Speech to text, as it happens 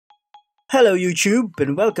Hello YouTube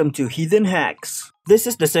and welcome to Heathen Hacks. This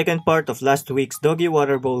is the second part of last week's Doggie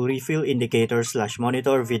water bowl refill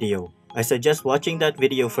indicator/monitor video. I suggest watching that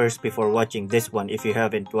video first before watching this one if you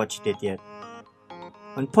haven't watched it yet.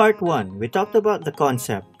 On part 1, we talked about the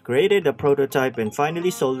concept, created a prototype and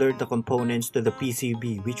finally soldered the components to the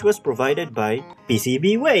PCB which was provided by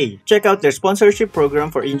PCBWay. Check out their sponsorship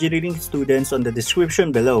program for engineering students on the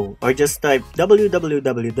description below or just type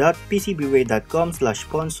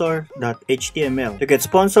www.pcbway.com/sponsor.html to get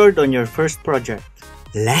sponsored on your first project.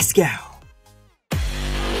 Let's go!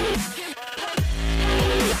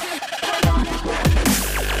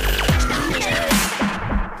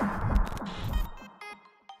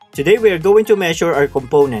 Today we are going to measure our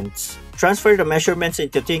components, transfer the measurements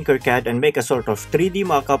into Tinkercad and make a sort of 3D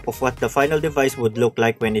mockup of what the final device would look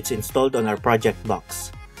like when it's installed on our project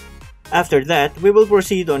box. After that, we will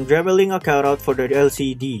proceed on dremeling a cutout for the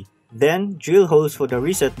LCD, then drill holes for the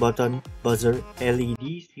reset button, buzzer,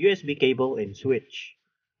 LEDs, USB cable, and switch.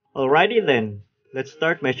 Alrighty then, let's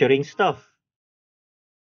start measuring stuff.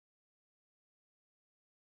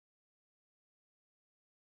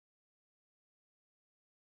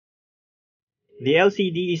 The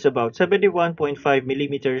LCD is about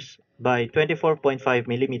 71.5mm by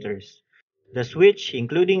 24.5mm. The switch,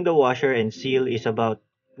 including the washer and seal, is about,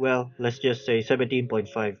 well, let's just say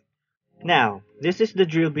 17.5. Now, this is the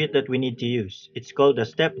drill bit that we need to use. It's called a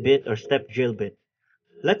step bit or step drill bit.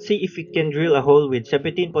 Let's see if it can drill a hole with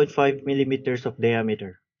 17.5mm of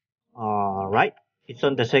diameter. Alright, it's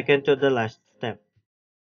on the second to the last step.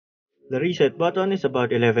 The reset button is about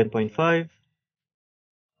 11.5.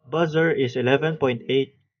 Buzzer is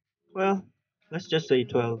 11.8. Well, let's just say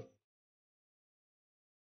 12.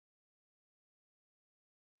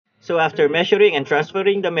 So after measuring and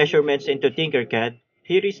transferring the measurements into Tinkercad,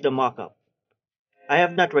 here is the mockup. I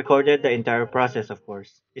have not recorded the entire process, of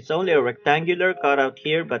course. It's only a rectangular cutout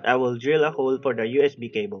here, but I will drill a hole for the USB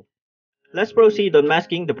cable. Let's proceed on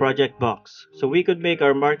masking the project box, so we could make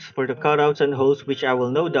our marks for the cutouts and holes which I will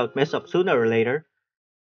no doubt mess up sooner or later.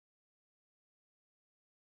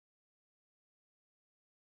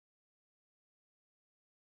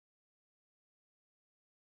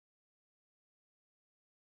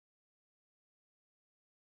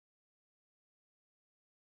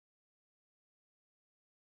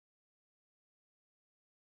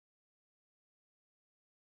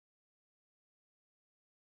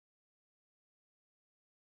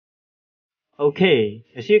 Okay,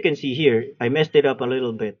 as you can see here, I messed it up a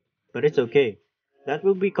little bit, but it's okay. That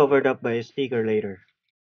will be covered up by a sticker later.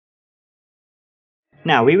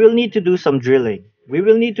 Now, we will need to do some drilling. We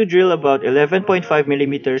will need to drill about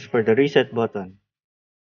 11.5mm for the reset button.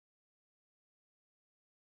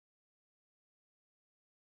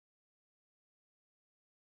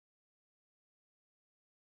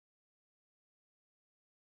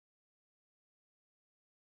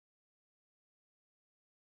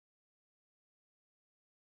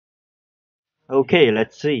 Okay,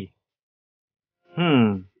 let's see.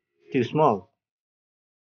 Too small.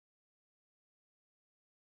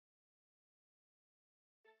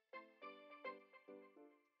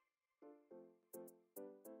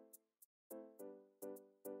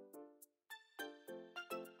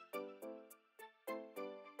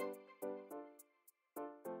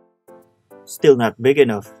 Still not big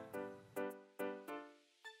enough.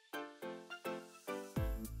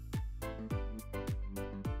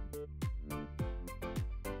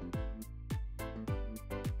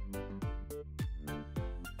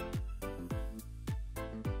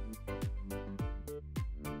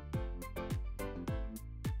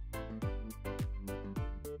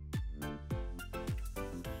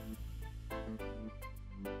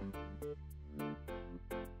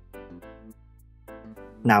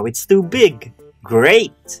 Now it's too big.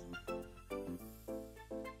 Great!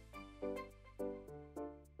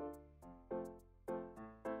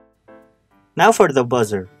 Now for the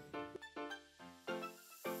buzzer.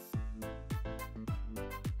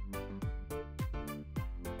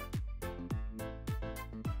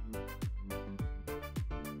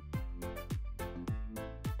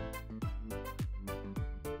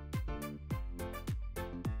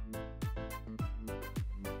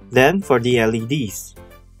 Then for the LEDs.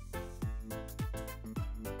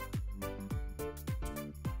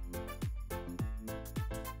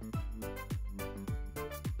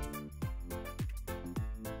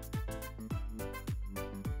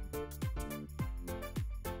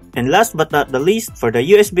 And last but not the least, for the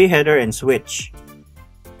USB header and switch.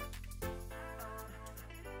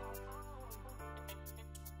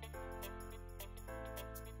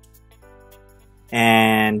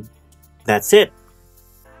 And that's it.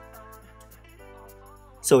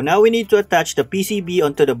 So now we need to attach the PCB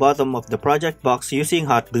onto the bottom of the project box using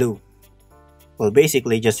hot glue. Well,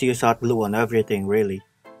 basically just use hot glue on everything, really.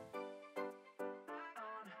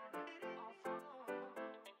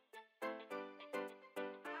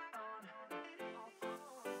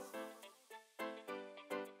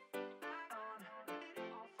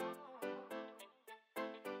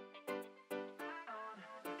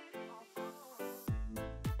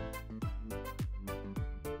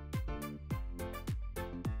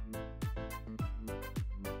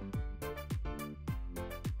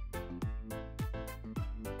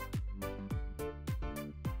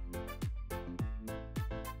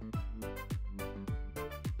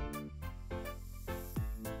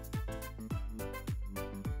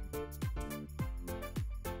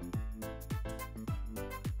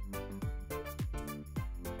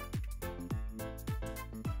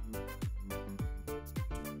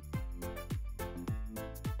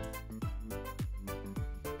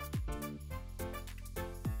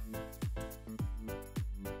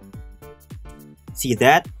 See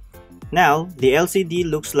that? Now, the LCD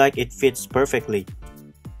looks like it fits perfectly.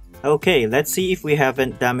 Okay, let's see if we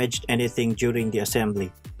haven't damaged anything during the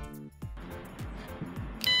assembly.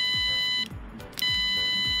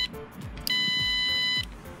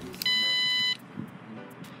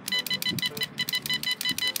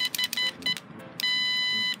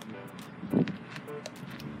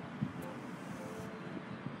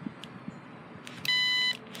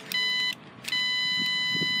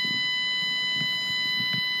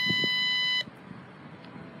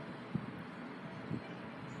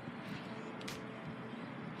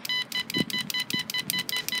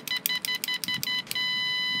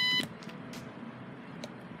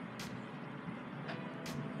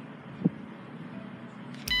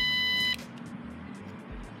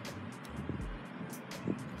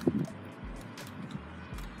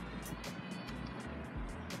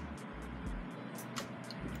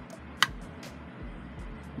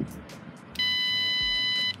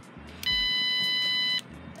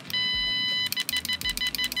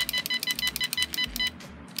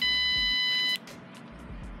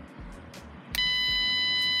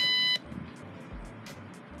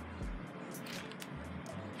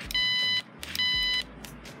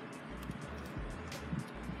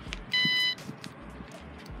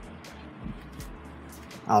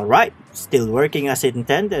 Alright, still working as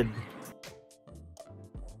intended.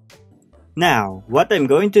 Now, what I'm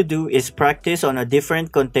going to do is practice on a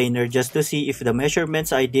different container just to see if the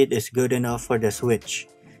measurements I did is good enough for the switch.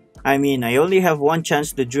 I mean, I only have one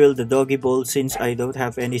chance to drill the doggy bolt since I don't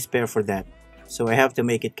have any spare for that, so I have to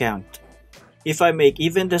make it count. If I make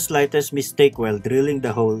even the slightest mistake while drilling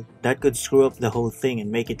the hole, that could screw up the whole thing and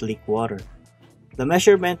make it leak water. The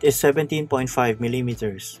measurement is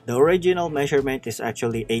 17.5mm. The original measurement is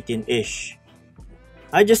actually 18-ish.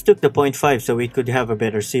 I just took the 0.5 so it could have a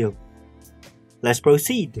better seal. Let's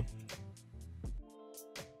proceed.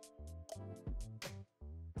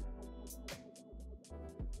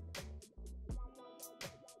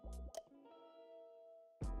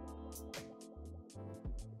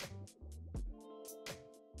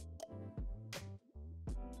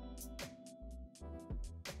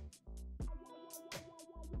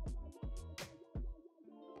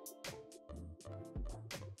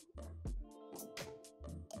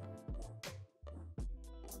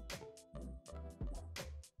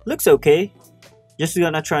 Looks okay. Just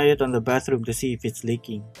gonna try it on the bathroom to see if it's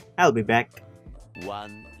leaking. I'll be back.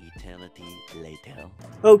 One eternity later.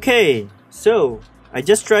 Okay, so I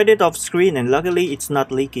just tried it off screen and luckily it's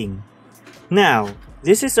not leaking. Now,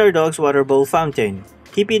 this is our dog's water bowl fountain.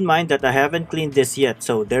 Keep in mind that I haven't cleaned this yet,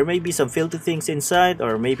 so there may be some filthy things inside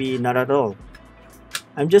or maybe not at all.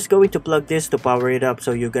 I'm just going to plug this to power it up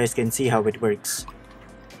so you guys can see how it works.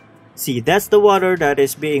 See, that's the water that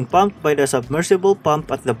is being pumped by the submersible pump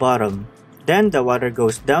at the bottom. Then the water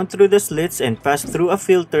goes down through the slits and passes through a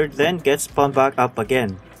filter, then gets pumped back up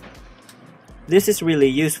again. This is really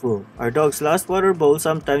useful. Our dog's last water bowl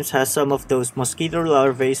sometimes has some of those mosquito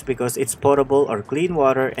larvae because it's potable or clean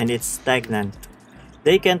water and it's stagnant.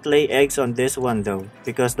 They can't lay eggs on this one though,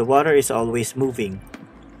 because the water is always moving.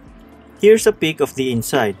 Here's a peek of the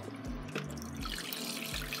inside.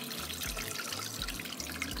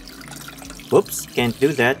 Whoops, can't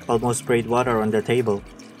do that, almost sprayed water on the table.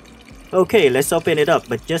 Okay, let's open it up,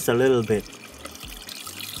 but just a little bit.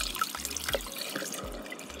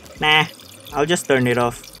 Nah, I'll just turn it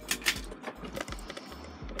off.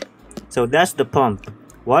 So that's the pump.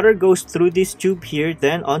 Water goes through this tube here,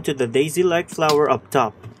 then onto the daisy-like flower up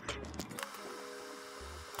top.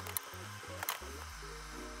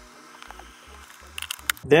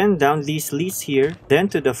 Then down these leads here, then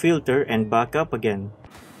to the filter and back up again.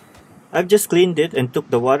 I've just cleaned it and took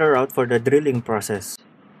the water out for the drilling process.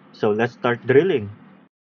 So let's start drilling.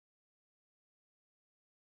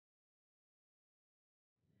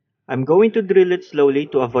 I'm going to drill it slowly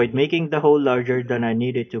to avoid making the hole larger than I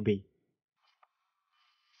need it to be.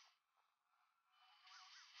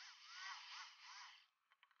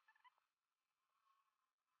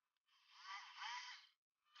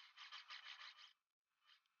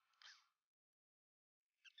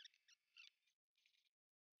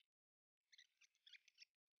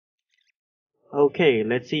 Okay,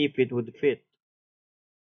 let's see if it would fit.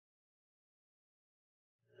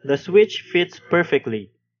 The switch fits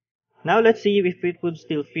perfectly. Now let's see if it would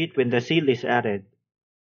still fit when the seal is added.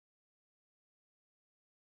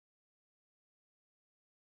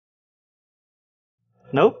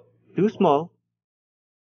 Nope, too small.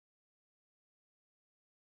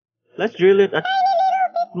 Let's drill it a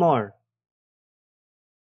bit more.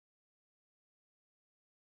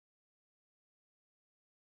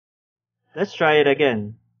 Let's try it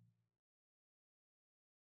again.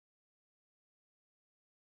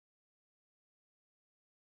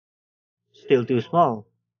 Still too small.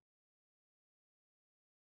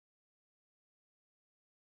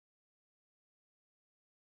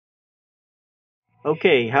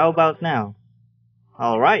 Okay, how about now?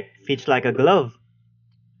 Alright, fits like a glove.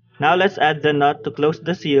 Now let's add the nut to close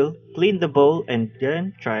the seal, clean the bowl, and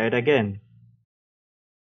then try it again.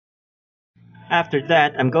 After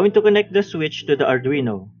that, I'm going to connect the switch to the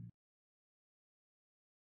Arduino.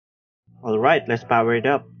 Alright, let's power it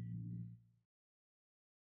up.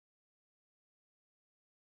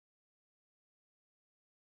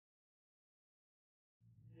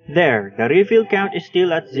 There, the refill count is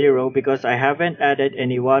still at 0 because I haven't added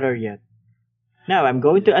any water yet. Now I'm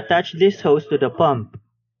going to attach this hose to the pump.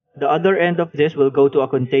 The other end of this will go to a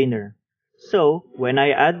container. So, when I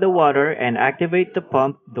add the water and activate the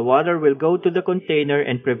pump, the water will go to the container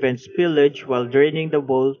and prevent spillage while draining the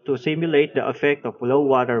bowl to simulate the effect of low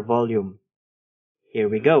water volume. Here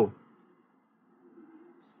we go.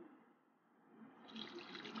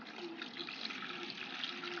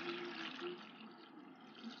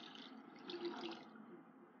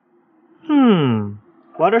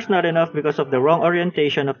 Water's not enough because of the wrong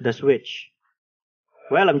orientation of the switch.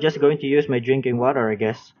 Well, I'm just going to use my drinking water, I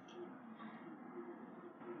guess.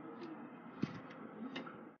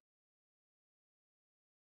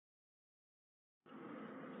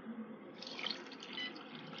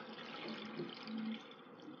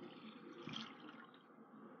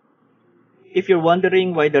 If you're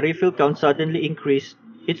wondering why the refill count suddenly increased,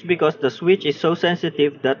 it's because the switch is so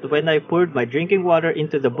sensitive that when I poured my drinking water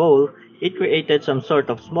into the bowl, it created some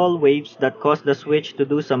sort of small waves that caused the switch to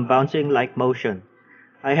do some bouncing like motion.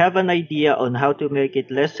 I have an idea on how to make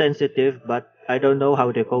it less sensitive, but I don't know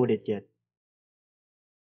how to code it yet.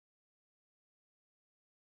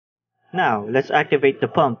 Now, let's activate the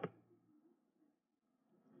pump.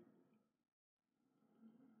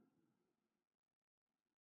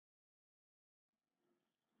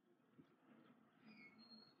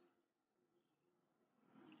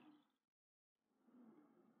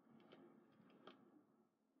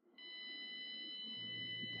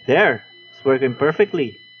 There! It's working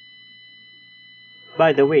perfectly.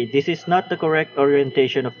 By the way, this is not the correct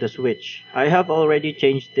orientation of the switch. I have already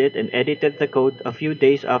changed it and edited the code a few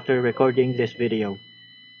days after recording this video.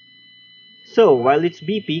 So, while it's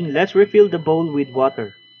beeping, let's refill the bowl with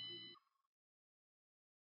water.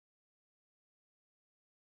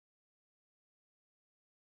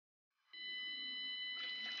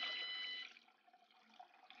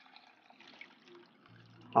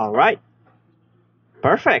 Alright,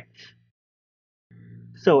 perfect!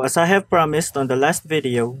 So, as I have promised on the last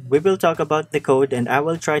video, we will talk about the code and I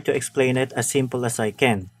will try to explain it as simple as I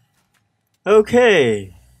can.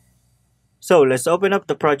 Okay! So, let's open up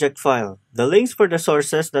the project file. The links for the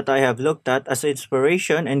sources that I have looked at as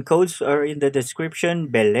inspiration and codes are in the description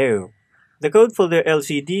below. The code for the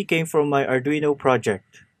LCD came from my Arduino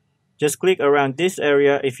project. Just click around this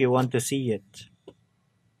area if you want to see it.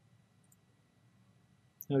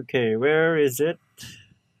 Okay, where is it?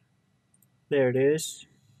 There it is.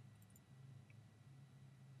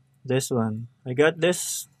 This one. I got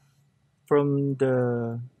this from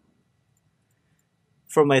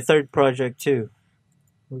my third project too.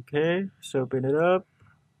 Okay, let's open it up.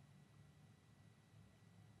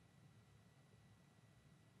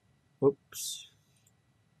 Oops.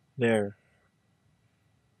 There.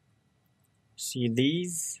 See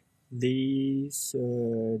these? Nope.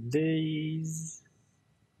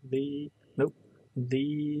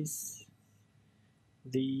 These.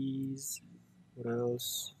 What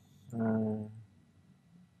else?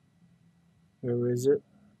 Where is it?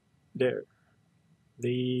 There.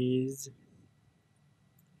 These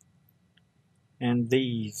and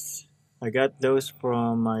these. I got those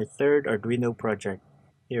from my third Arduino project.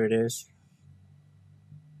 Here it is.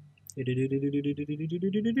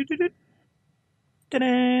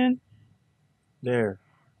 Ta-da! There.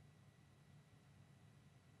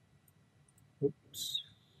 Oops.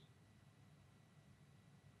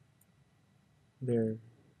 There.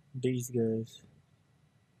 These guys.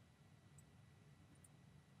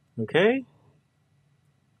 Okay.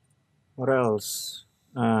 What else?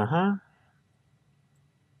 Uh-huh.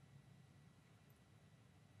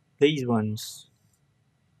 These ones.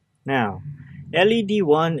 Now, LED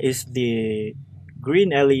 1 is the green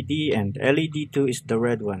LED and LED 2 is the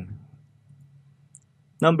red one.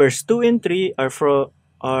 Numbers 2 and 3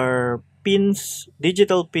 are pins,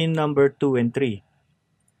 digital pin number 2 and 3.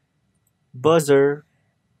 Buzzer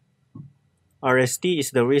RST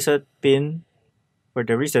is the reset pin for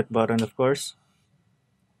the reset button, of course.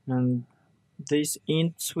 And this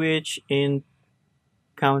int switch, int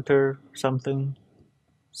counter something,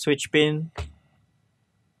 switch pin,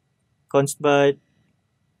 const byte,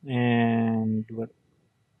 and what?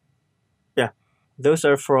 Yeah, those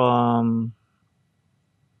are from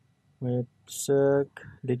wait sec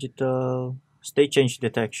digital state change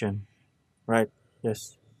detection, right?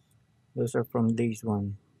 Yes, those are from this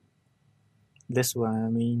one. This one, I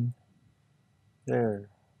mean, there.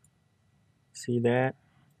 See that?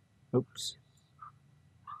 Oops.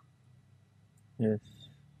 Yes,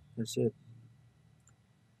 that's it.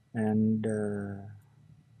 And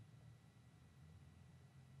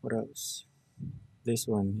what else? This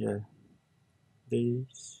one, yeah.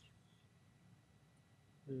 This.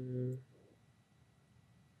 Uh,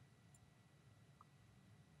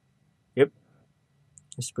 yep,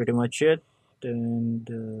 that's pretty much it. And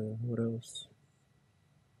what else?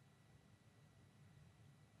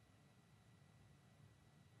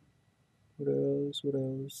 What else? What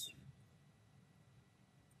else?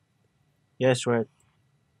 Yes, right.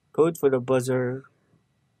 Code for the buzzer.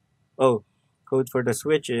 Oh, code for the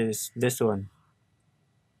switch is this one.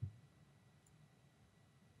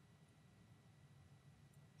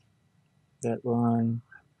 That one.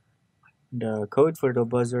 The code for the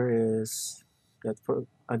buzzer is that for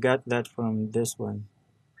I got that from this one.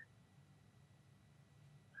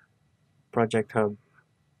 Project Hub.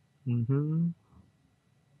 Mm-hmm.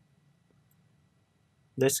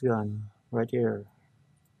 This gun right here.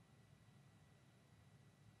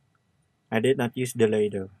 I did not use delay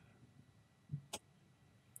though.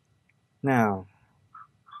 Now,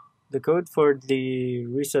 the code for the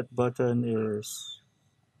reset button is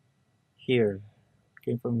here.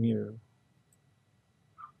 Came from here.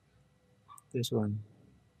 This one.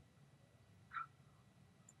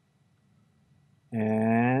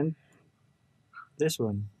 And this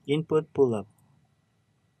one. Input pull up.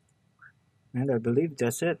 And I believe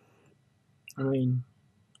that's it. I mean,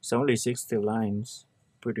 it's only 60 lines.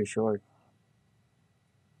 Pretty short.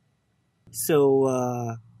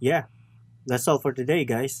 So, yeah, that's all for today,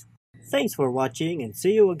 guys. Thanks for watching and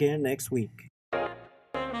see you again next week.